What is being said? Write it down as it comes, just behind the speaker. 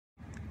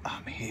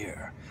I'm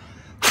here.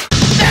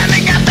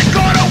 Standing at the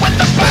corner with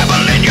the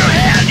Bible in your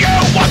hand,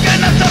 you're walking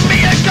up to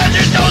me because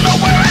you don't know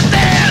where I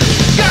stand.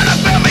 Gonna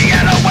fill me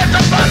in with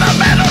the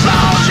fundamental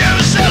laws, you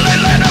silly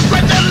little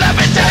Christian, let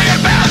me tell you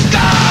about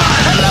God.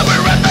 I love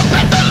her at the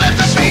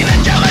pestilence of mean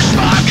and jealous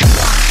fuck.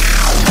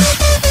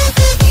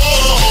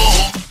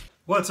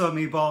 What's up,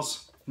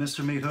 meatballs?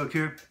 Mr. Meat Hook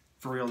here.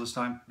 For real this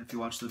time. If you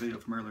watched the video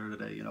from earlier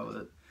today, you know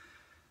that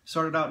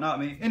started out not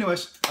me.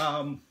 Anyways,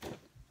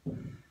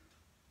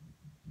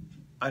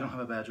 I don't have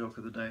a bad joke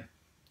of the day.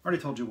 Already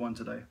told you one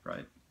today,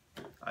 right?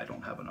 I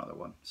don't have another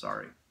one.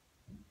 Sorry.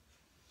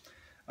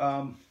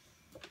 Time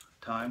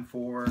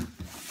for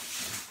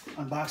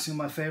unboxing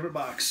my favorite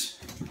box.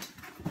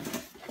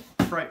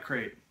 Fright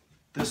crate.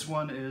 This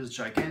one is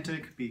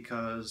gigantic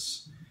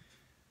because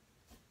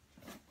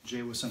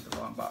Jay was sent the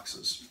wrong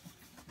boxes.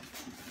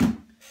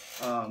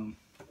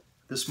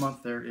 This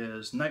month there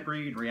is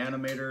Nightbreed,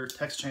 Re-Animator,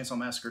 Texas Chainsaw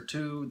Massacre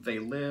 2, They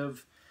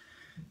Live,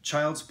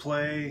 Child's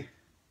Play,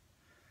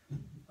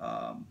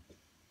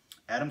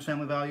 Addams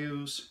Family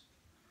Values.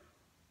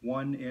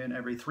 1 in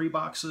every 3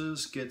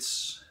 boxes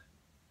gets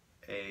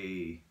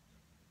a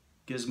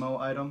Gizmo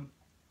item.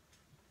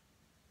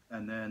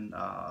 And then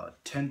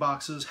 10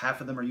 boxes,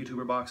 half of them are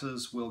YouTuber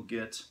boxes, will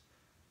get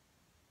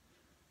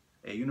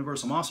a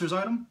Universal Monsters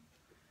item.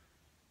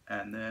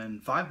 And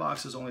then 5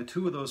 boxes, only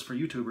 2 of those for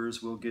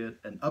YouTubers, will get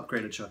an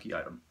upgraded Chucky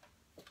item.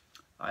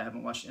 I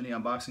haven't watched any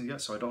unboxings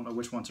yet, so I don't know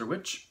which ones are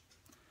which.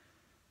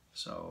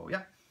 So,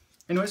 yeah.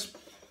 Anyways,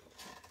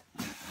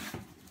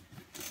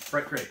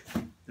 Fright crate.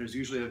 There's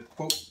usually a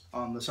quote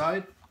on the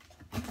side.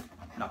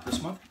 Not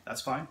this month.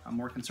 That's fine. I'm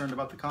more concerned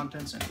about the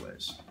contents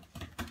anyways.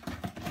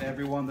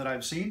 Everyone that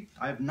I've seen,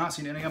 I have not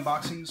seen any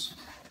unboxings.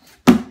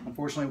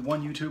 Unfortunately,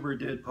 one YouTuber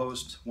did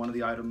post one of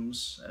the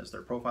items as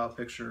their profile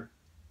picture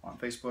on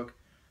Facebook.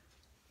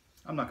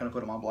 I'm not going to put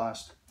them on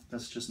blast.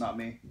 That's just not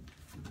me.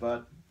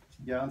 But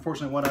yeah,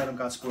 unfortunately one item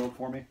got spoiled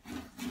for me.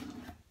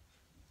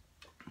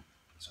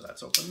 So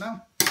that's open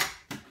now.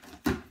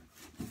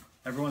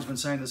 Everyone's been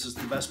saying this is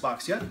the best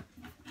box yet.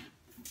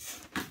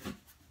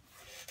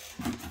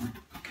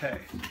 Okay.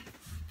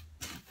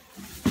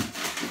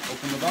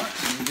 Open the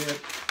box and you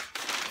get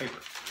paper.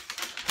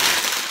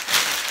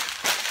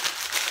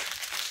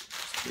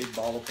 Just a big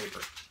ball of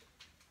paper.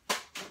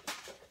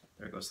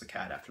 There goes the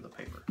cat after the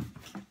paper.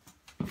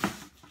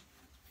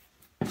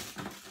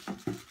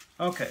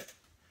 Okay,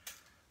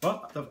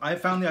 well, I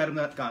found the item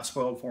that got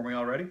spoiled for me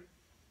already.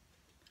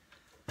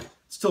 It's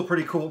still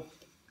pretty cool.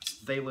 It's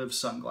They Live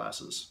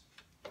sunglasses.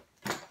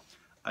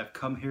 I've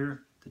come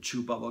here to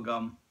chew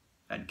bubblegum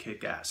and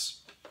kick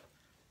ass,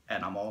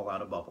 and I'm all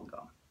out of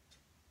bubblegum.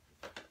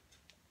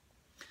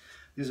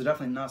 These are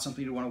definitely not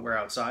something you want to wear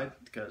outside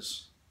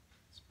because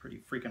it's pretty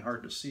freaking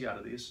hard to see out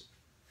of these,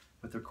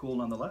 but they're cool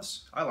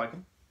nonetheless. I like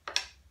them.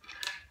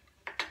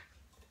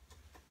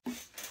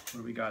 What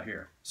do we got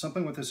here?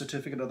 Something with a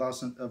certificate of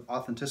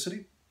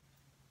authenticity.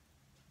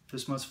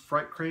 This month's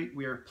Fright crate,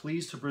 we are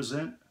pleased to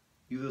present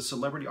you the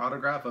celebrity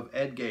autograph of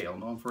Ed Gale,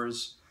 known for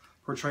his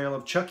portrayal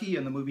of Chucky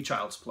in the movie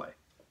Child's Play.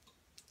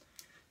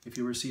 If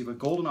you receive a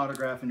golden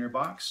autograph in your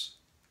box,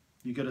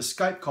 you get a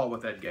Skype call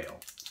with Ed Gale.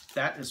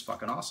 That is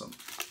fucking awesome.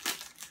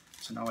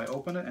 So now I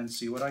open it and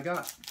see what I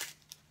got.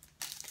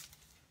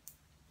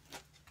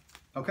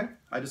 Okay,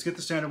 I just get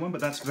the standard one, but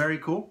that's very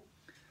cool.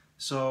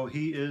 So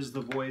he is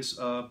the voice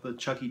of the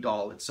Chucky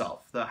doll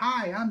itself. The,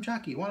 "Hi, I'm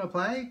Chucky, wanna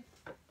play?"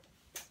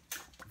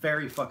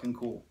 Very fucking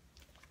cool.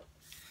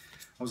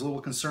 I was a little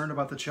concerned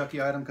about the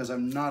Chucky item because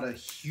I'm not a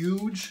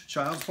huge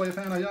Child's Play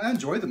fan. I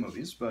enjoy the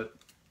movies, but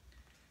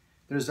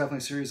there's definitely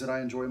a series that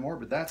I enjoy more,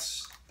 but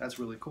that's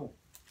really cool.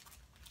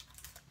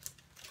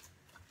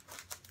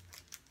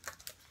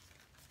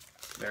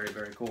 Very,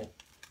 very cool.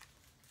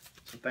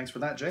 So thanks for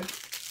that, Jay.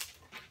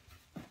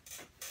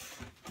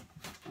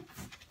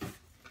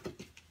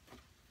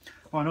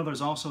 Oh, I know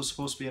there's also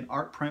supposed to be an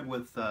art print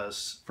with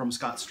from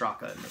Scott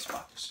Straka in this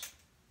box.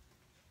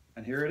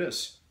 And here it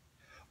is.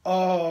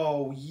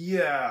 Oh,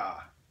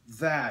 yeah.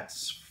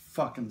 That's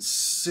fucking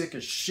sick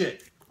as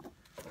shit.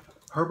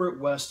 Herbert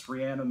West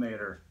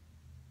Re-Animator.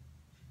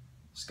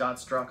 Scott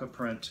Straka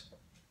print.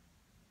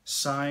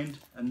 Signed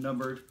and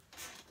numbered.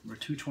 Number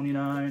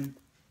 229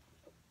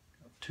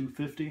 of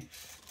 250.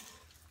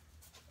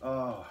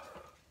 Oh.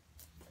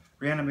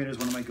 Re-Animator is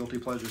one of my guilty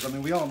pleasures. I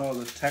mean, we all know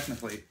that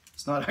technically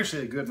it's not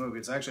actually a good movie.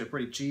 It's actually a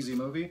pretty cheesy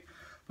movie,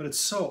 but it's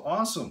so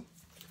awesome.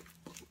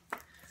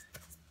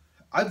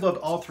 I've loved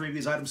all 3 of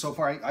these items so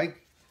far.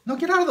 No,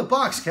 get out of the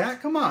box,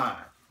 cat. Come on.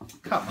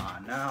 Come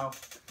on now.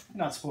 You're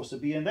not supposed to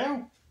be in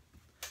there.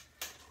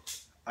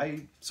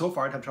 So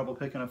far, I'd have trouble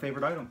picking a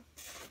favorite item.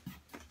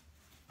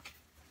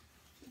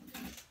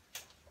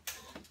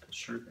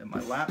 Shirt in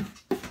my lap.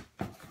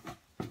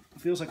 It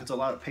feels like it's a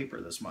lot of paper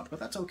this month, but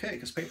that's okay,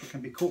 because paper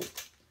can be cool.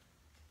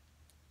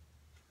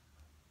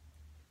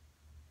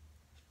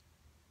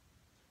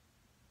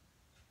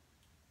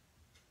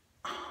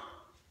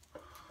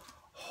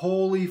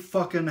 Holy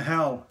fucking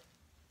hell.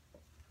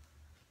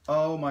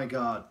 Oh my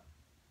god.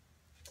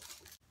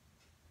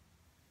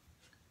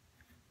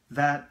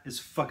 That is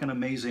fucking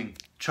amazing.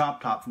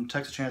 Chop Top from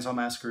Texas Chainsaw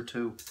Massacre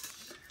 2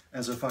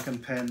 as a fucking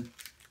pen.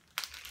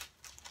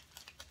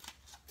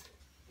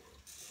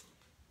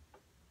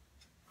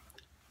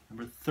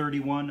 Number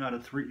 31 out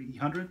of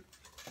 300.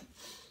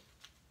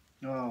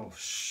 Oh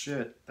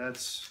shit,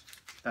 that's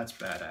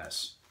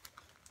badass.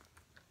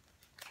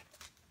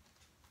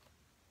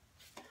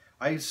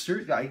 I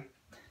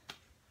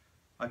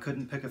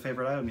couldn't pick a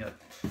favorite item yet.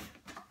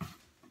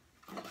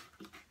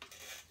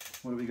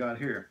 What do we got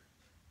here?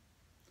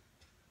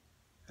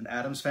 An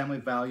Addams Family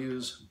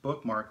Values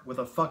bookmark with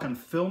a fucking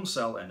film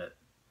cell in it.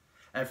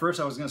 At first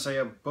I was gonna say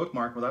a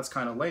bookmark, well that's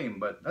kind of lame,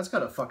 but that's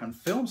got a fucking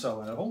film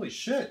cell in it. Holy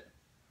shit.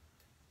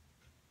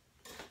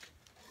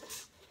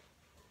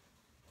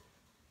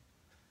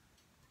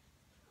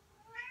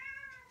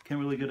 Can't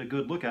really get a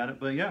good look at it,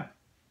 but yeah.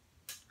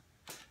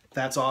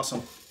 That's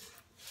awesome.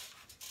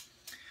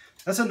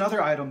 That's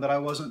another item that I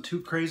wasn't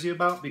too crazy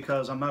about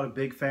because I'm not a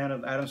big fan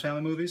of Addams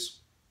Family movies.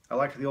 I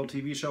liked the old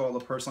TV show, although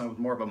personally I was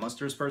more of a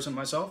Munsters person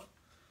myself.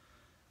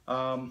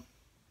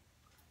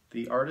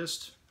 The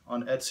artist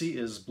on Etsy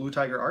is Blue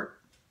Tiger Art.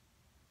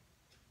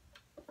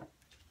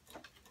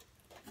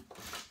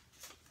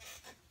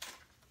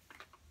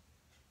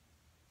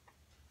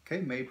 Okay,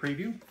 May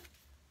preview.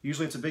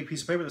 Usually it's a big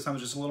piece of paper, this time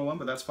it's just a little one,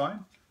 but that's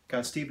fine.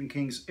 Got Stephen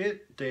King's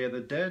It, Day of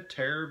the Dead,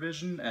 Terror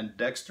Vision, and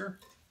Dexter.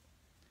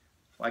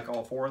 Like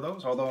all four of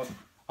those, although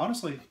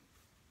honestly,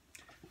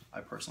 I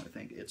personally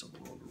think it's a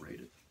little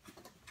overrated.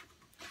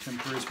 Tim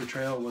Curry's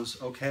portrayal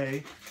was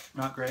okay,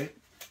 not great.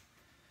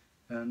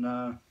 And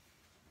I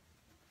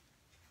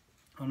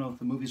don't know,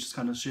 the movie's just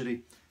kind of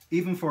shitty.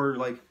 Even for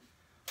like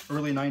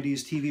early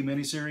 90s TV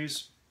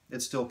miniseries,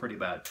 it's still pretty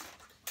bad.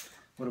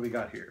 What do we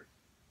got here?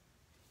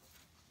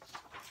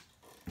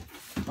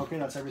 Okay,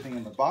 that's everything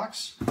in the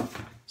box.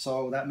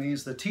 So that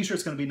means the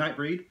t-shirt's gonna be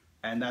Nightbreed,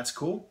 and that's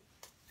cool.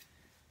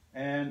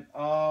 And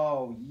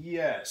oh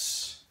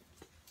yes,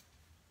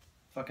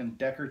 fucking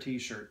Decker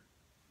t-shirt.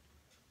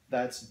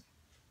 That's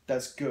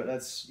good.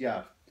 That's,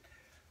 yeah.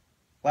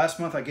 Last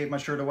month I gave my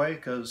shirt away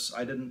because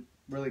I didn't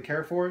really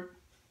care for it.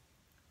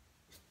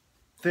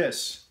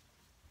 This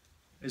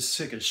is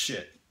sick as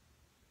shit.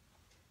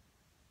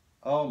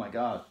 Oh my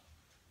god.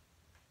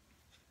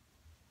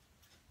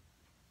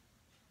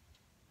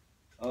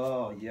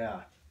 Oh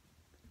yeah.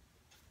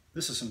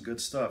 This is some good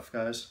stuff,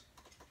 guys.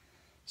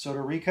 So to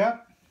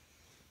recap,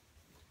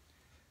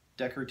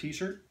 Decker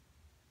t-shirt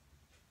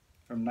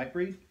from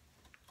Nightbreed.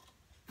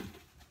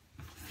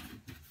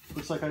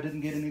 Looks like I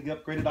didn't get any of the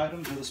upgraded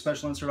items or the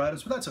special insert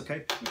items, but that's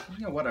okay.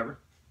 You know, whatever.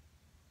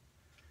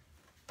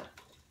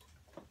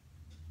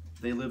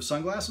 They Live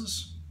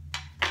sunglasses.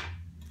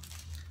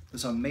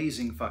 This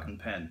amazing fucking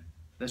pen.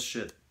 This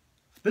shit.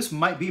 This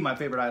might be my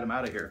favorite item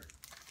out of here.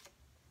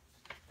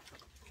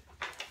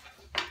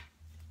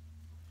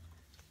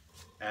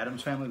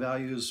 Addams Family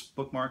Values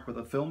bookmark with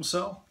a film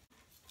cell.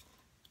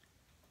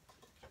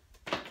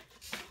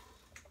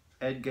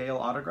 Ed Gale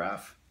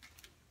autograph.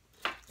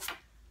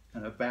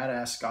 And a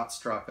badass Scott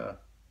Straka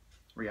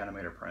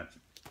re-animator print.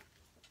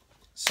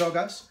 So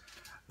guys,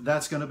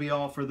 that's going to be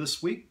all for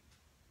this week.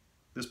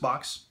 This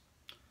box.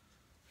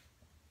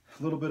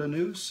 A little bit of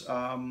news.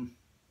 As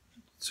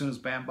soon as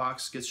Bam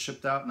Box gets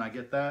shipped out and I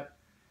get that,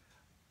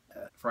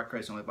 Fright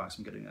is the only box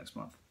I'm getting next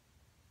month.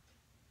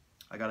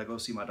 I got to go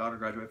see my daughter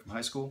graduate from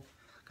high school.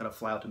 Got to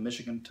fly out to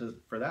Michigan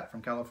for that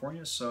from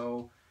California.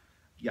 So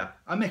yeah,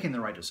 I'm making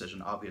the right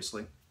decision,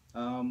 obviously.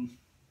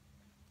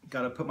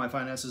 Got to put my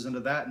finances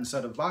into that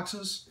instead of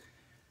boxes.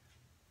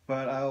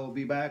 But I'll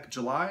be back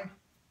July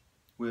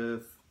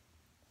with,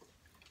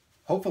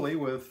 hopefully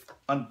with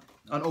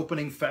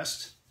Unopening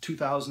Fest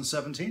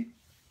 2017.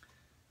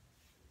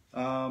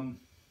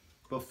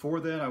 Before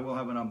then, I will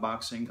have an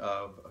unboxing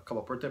of a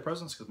couple birthday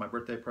presents because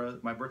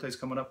my birthday's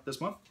coming up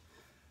this month.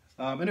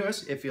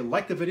 Anyways, if you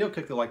like the video,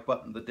 click the like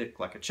button, the dick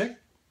like a chick.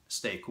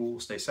 Stay cool,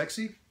 stay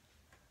sexy.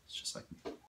 It's just like